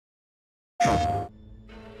The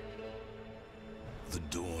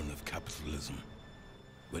dawn of capitalism,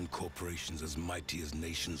 when corporations as mighty as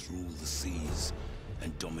nations rule the seas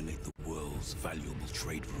and dominate the world's valuable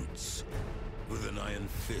trade routes. With an iron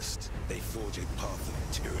fist, they forge a path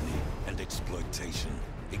of tyranny and exploitation,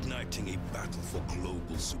 igniting a battle for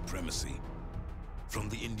global supremacy. From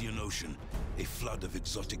the Indian Ocean, a flood of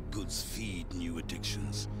exotic goods feed new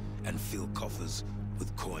addictions and fill coffers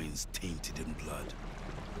with coins tainted in blood.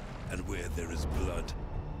 And where there is blood,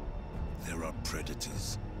 there are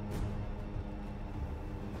predators.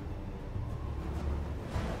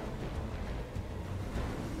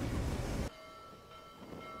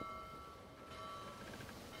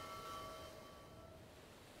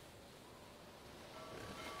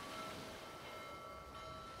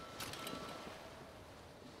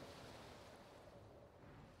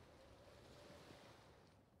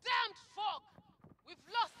 Damned fog! We've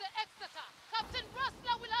lost the Exeter! Captain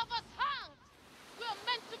Rustler will have us hanged! We are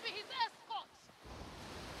meant to be his escorts!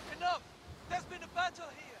 Enough! There's been a battle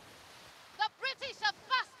here! The British have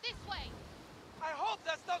passed this way! I hope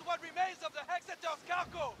that's not what remains of the Exeter's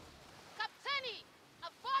cargo! Captaini!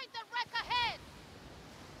 Avoid the wreck ahead!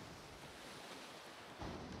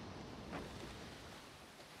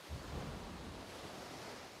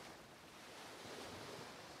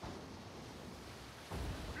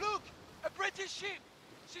 Look! A British ship!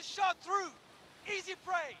 She's shot through! Easy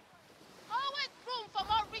prey! Always room for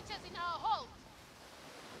more riches in our hold!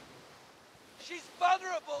 She's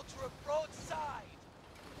vulnerable to a broadside!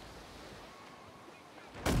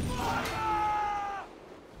 Fire!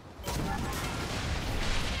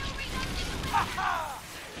 Ha-ha!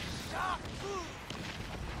 Shark food!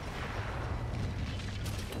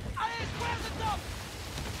 Allez, square the top!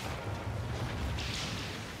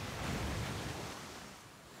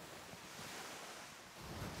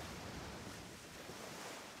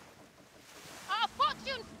 Our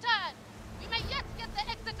fortunes turn! We may yet get the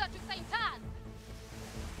Exeter to St. Anne!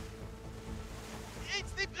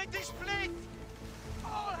 It's the British fleet!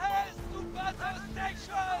 All hands to battle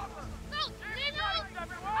station! So, Nino!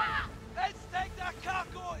 Ah! Let's take their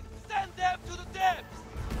cargo and send them to the depths!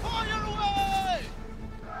 Fire away!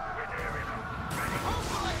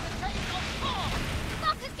 Hopefully the take on board!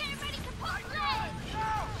 Fuckers getting ready to pop legs!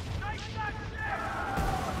 Now! Take that ship!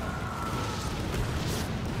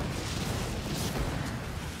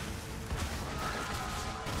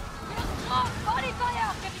 Body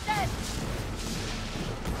fire, Captain!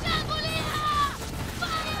 Jambolina!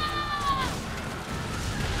 Fire!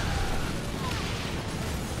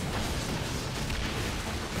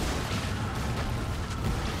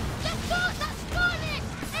 The doors are stalling!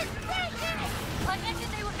 It's breaking! I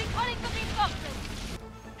mentioned they would be calling for these boxes!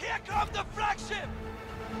 Here comes the flagship!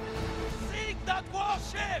 Sink that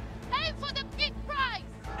warship! Aim for the big prize!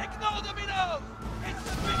 Ignore the minnows! It's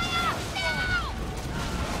the big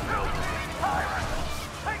Fire! Now!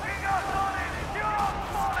 Taking us on in your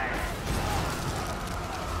folly!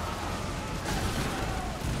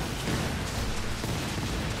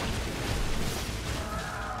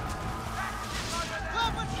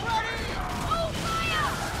 Weapons ready! Oh,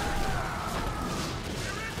 fire!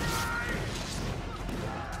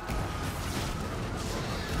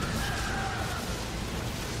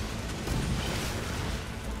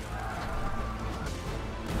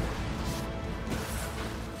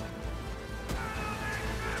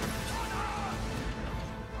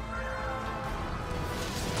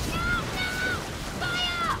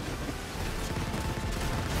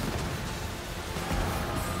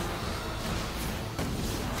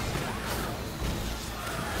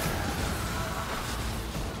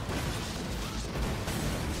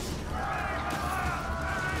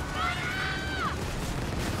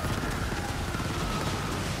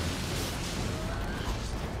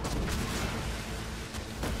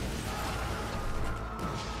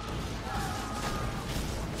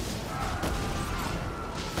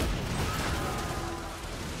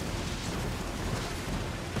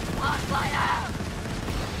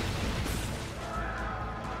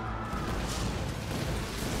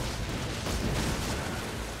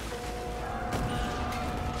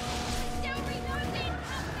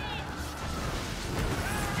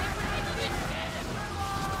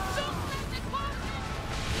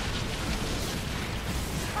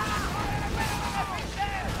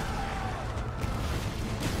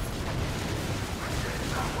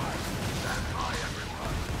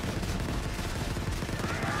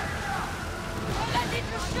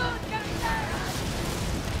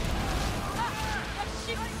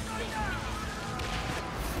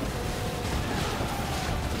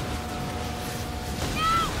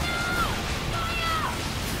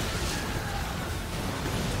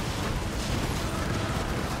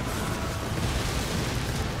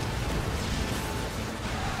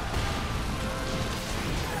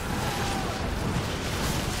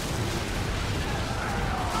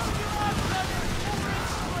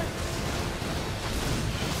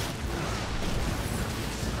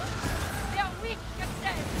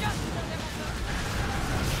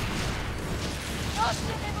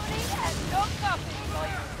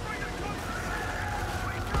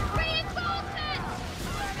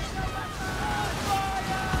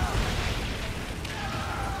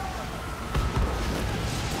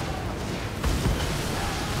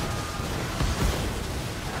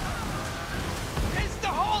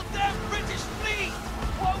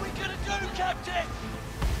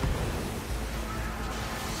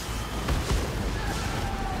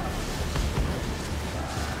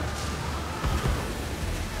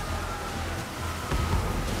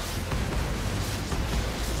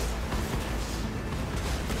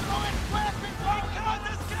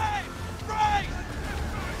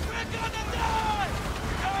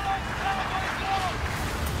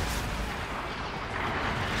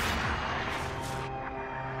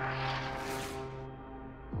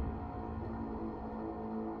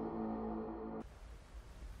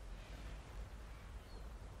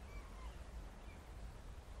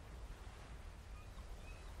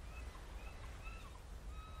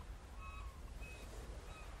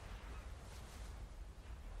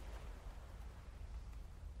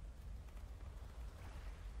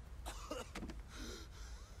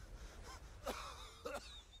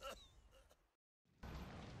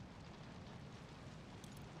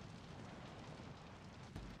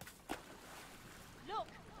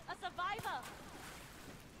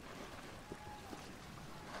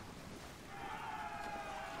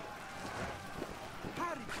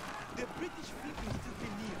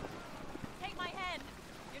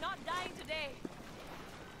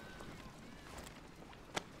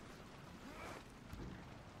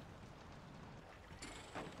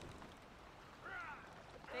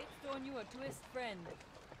 thrown you a twist, friend.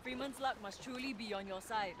 Freeman's luck must truly be on your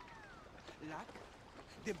side. Luck?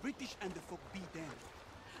 The British and the folk be them.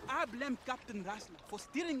 I blame Captain Rassler for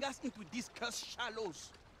steering us into these cursed shallows.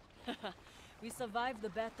 We survived the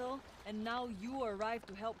battle, and now you arrived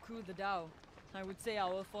to help crew the dhow. I would say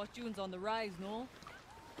our fortune's on the rise, no?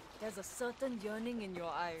 There's a certain yearning in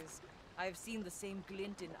your eyes. I've seen the same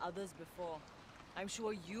glint in others before. I'm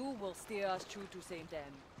sure you will steer us true to St.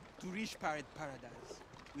 Anne. To reach Pirate Paradise,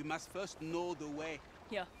 we must first know the way.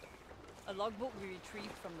 Here, a logbook we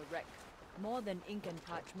retrieved from the wreck. More than ink and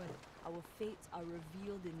parchment, our fates are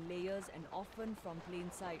revealed in layers and often from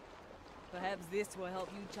plain sight. Perhaps this will help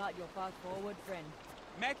you chart your path forward, friend.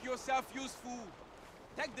 Make yourself useful.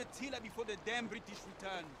 Take the tiller before the damn British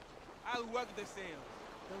return. I'll work the sails.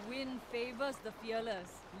 The wind favors the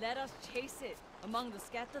fearless. Let us chase it. Among the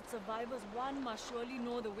scattered survivors, one must surely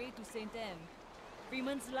know the way to St. Anne.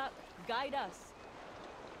 Freeman's luck, guide us.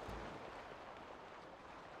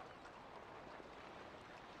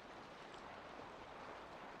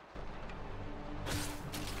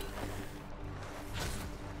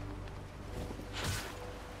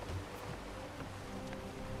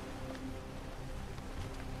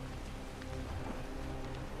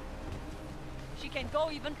 She can go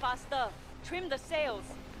even faster. Trim the sails.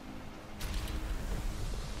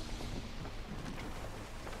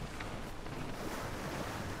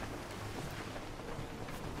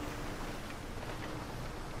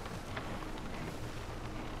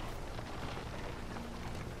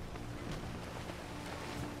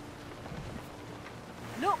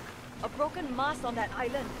 Look! A broken mast on that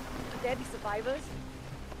island. Could there be survivors?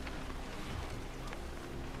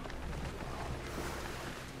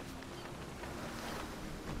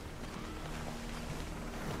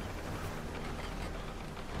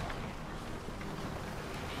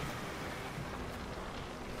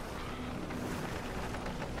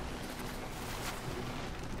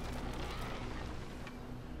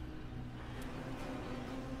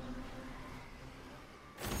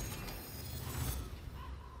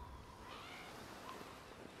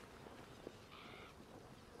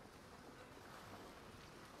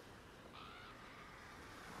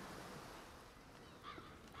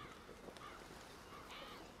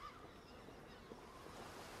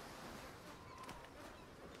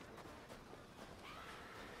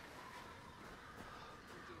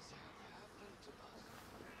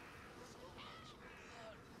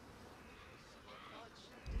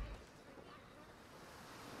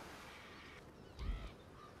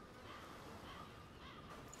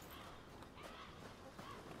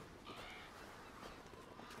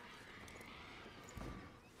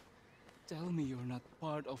 Tell me you're not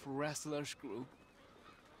part of Rassler's crew.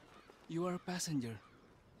 You are a passenger,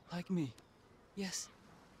 like me. Yes.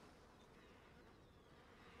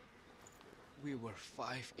 We were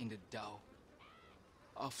 5 in the dhow.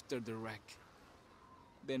 After the wreck.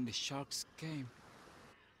 Then the sharks came.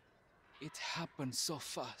 It happened so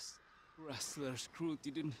fast. Rassler's crew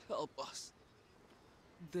didn't help us.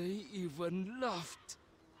 They even laughed.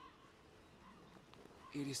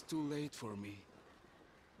 It is too late for me.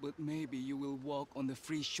 But maybe you will walk on the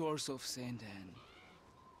free shores of St. Anne.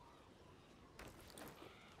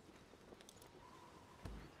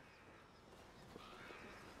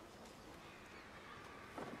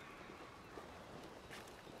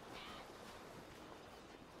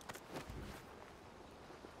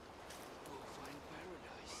 We'll find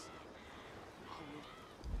paradise.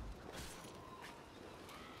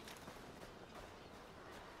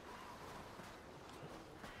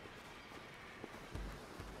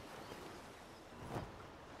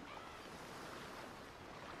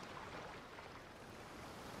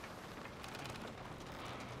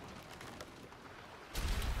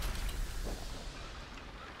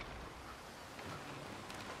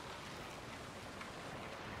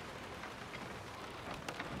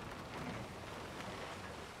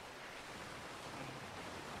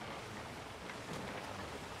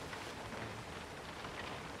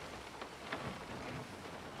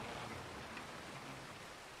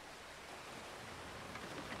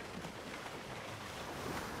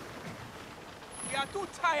 We are too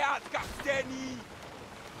tired, Captaini!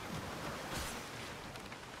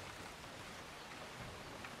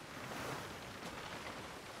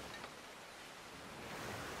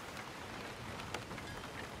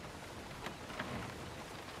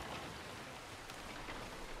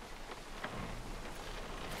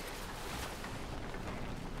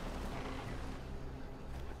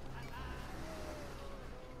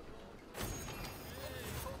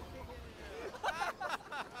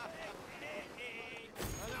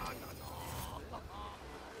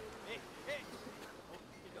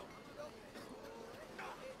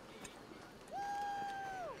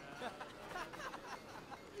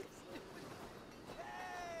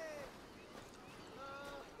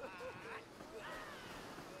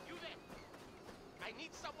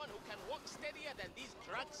 need someone who can walk steadier than these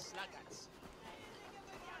drunk sluggards.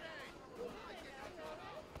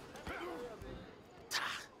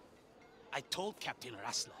 I told Captain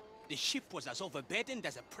Rassler the ship was as overburdened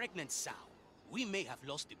as a pregnant sow. We may have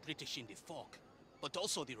lost the British in the fog, but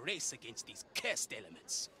also the race against these cursed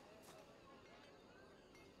elements.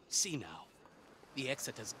 See now, the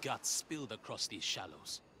Exeter's guts spilled across these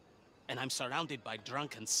shallows, and I'm surrounded by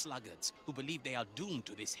drunken sluggards who believe they are doomed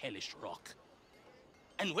to this hellish rock.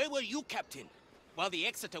 And where were you, Captain, while the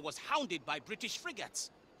Exeter was hounded by British frigates?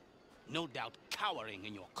 No doubt cowering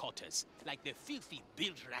in your quarters, like the filthy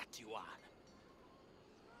bilge rat you are.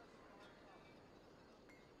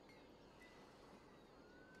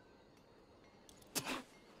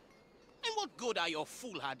 And what good are your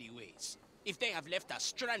foolhardy ways, if they have left us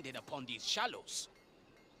stranded upon these shallows?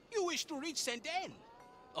 You wish to reach St. Anne?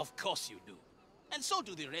 Of course you do. And so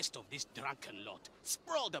do the rest of this drunken lot,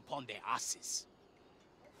 sprawled upon their asses.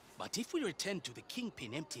 But if we return to the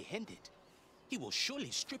Kingpin empty-handed, he will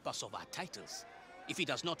surely strip us of our titles, if he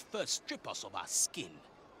does not first strip us of our skin.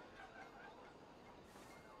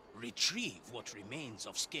 Retrieve what remains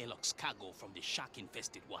of Scarelock's cargo from the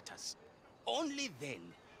shark-infested waters. Only then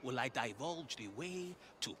will I divulge the way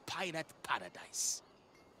to pirate paradise.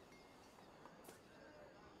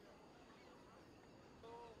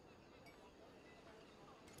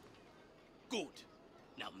 Good.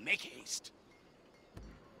 Now make haste.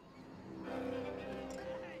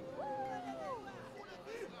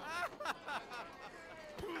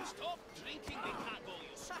 Stop drinking the cargo,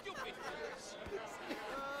 you stupid fools!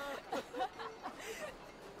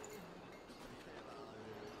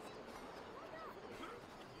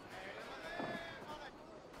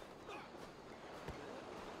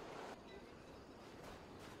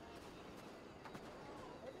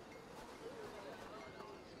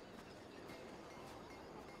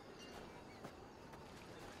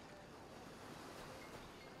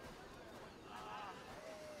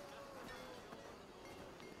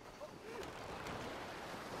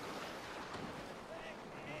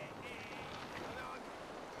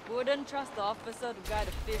 Wouldn't trust the officer to guide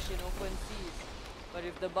a fish in open seas. But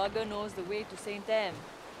if the bugger knows the way to St. Anne,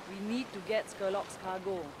 we need to get Sherlock's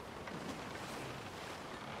cargo.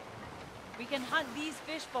 We can hunt these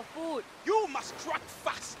fish for food. You must strike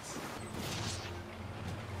fast!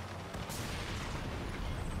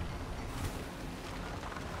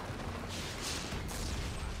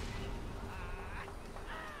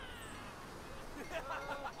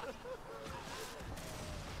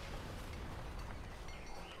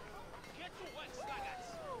 Get to work, sluggards!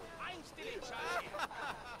 I'm still in charge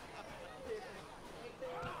here.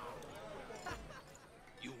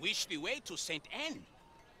 You wish the way to St. Anne?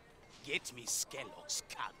 Get me Scarelock's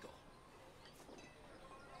cargo.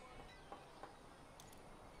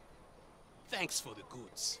 Thanks for the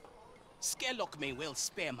goods. Scarelock may well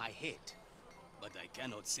spare my head, but I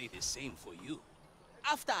cannot say the same for you.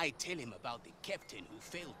 After I tell him about the captain who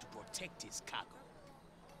failed to protect his cargo.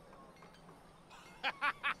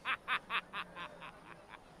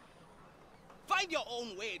 Find your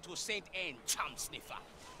own way to St. Anne, chum sniffer.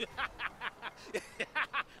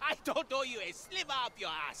 I don't owe you a sliver up your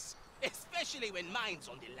ass, especially when mine's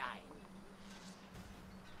on the line.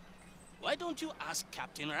 Why don't you ask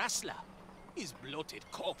Captain Rassler? His bloated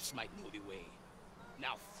corpse might know the way.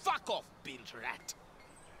 Now fuck off, bilge rat.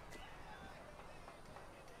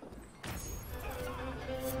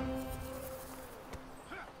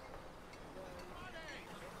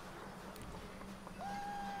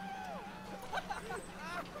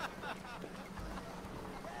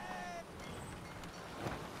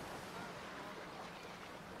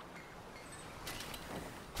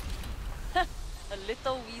 A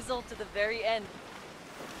little weasel to the very end.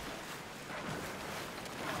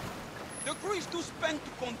 The crew is too spent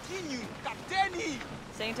to continue, Captaini!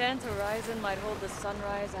 St. Anne's horizon might hold the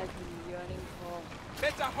sunrise I've been yearning for.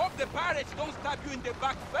 Better hope the pirates don't stab you in the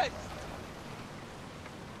back first.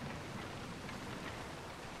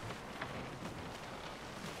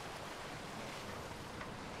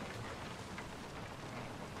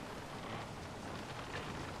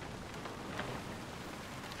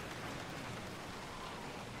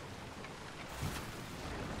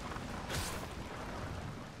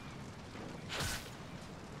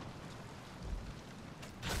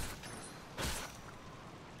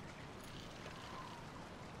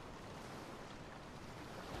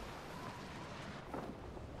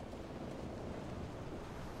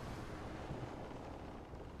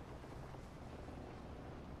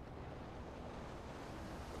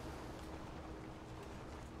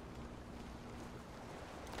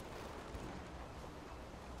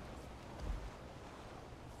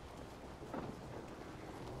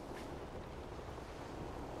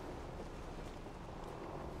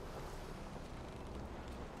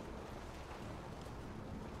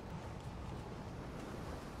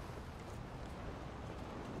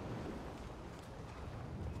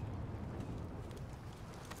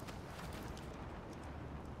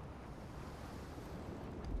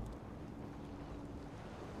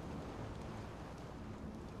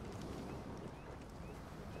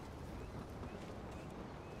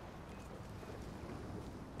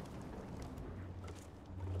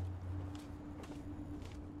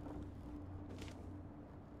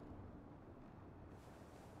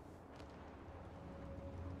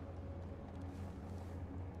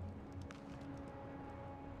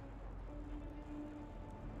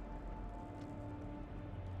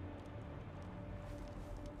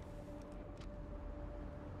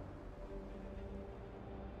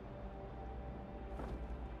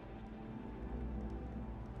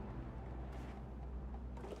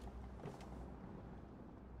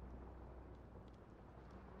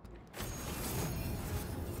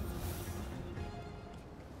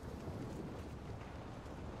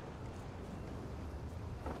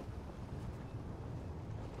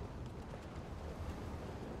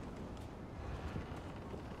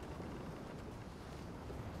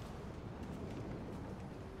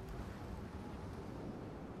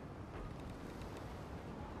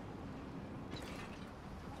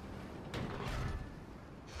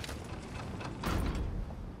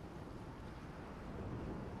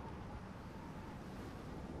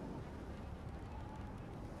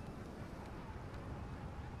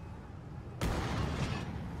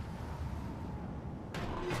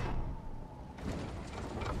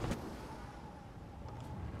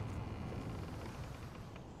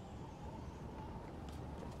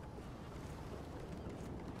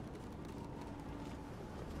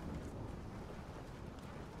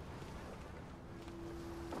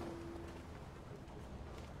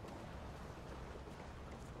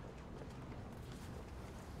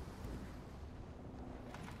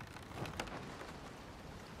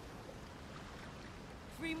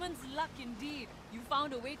 Freeman's luck indeed. You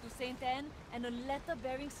found a way to St. Anne and a letter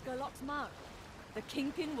bearing Skurlock's mark. The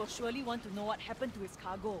Kingpin will surely want to know what happened to his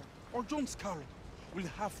cargo. Or John Scarlet. We'll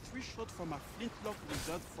have 3 shots from a flintlock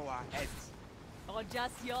reserved for our heads. Or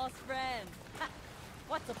just yours, friend. Ha!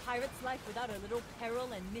 What's a pirate's life without a little peril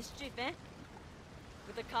and mischief, eh?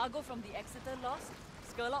 With the cargo from the Exeter lost,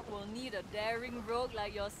 Skurlock will need a daring rogue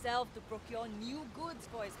like yourself to procure new goods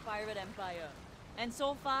for his pirate empire. And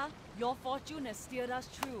so far, your fortune has steered us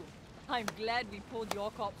true. I'm glad we pulled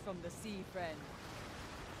your corpse from the sea, friend.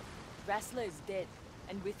 Rassler is dead,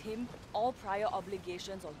 and with him, all prior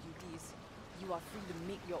obligations or duties. You are free to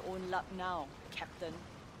make your own luck now, Captain.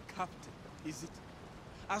 Captain, is it?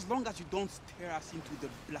 As long as you don't stare us into the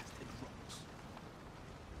blasted rocks.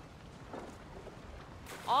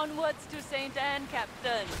 Onwards to St. Anne,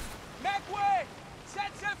 Captain. Make way!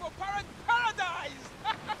 Set sail for pirate paradise!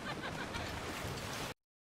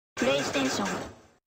 PlayStation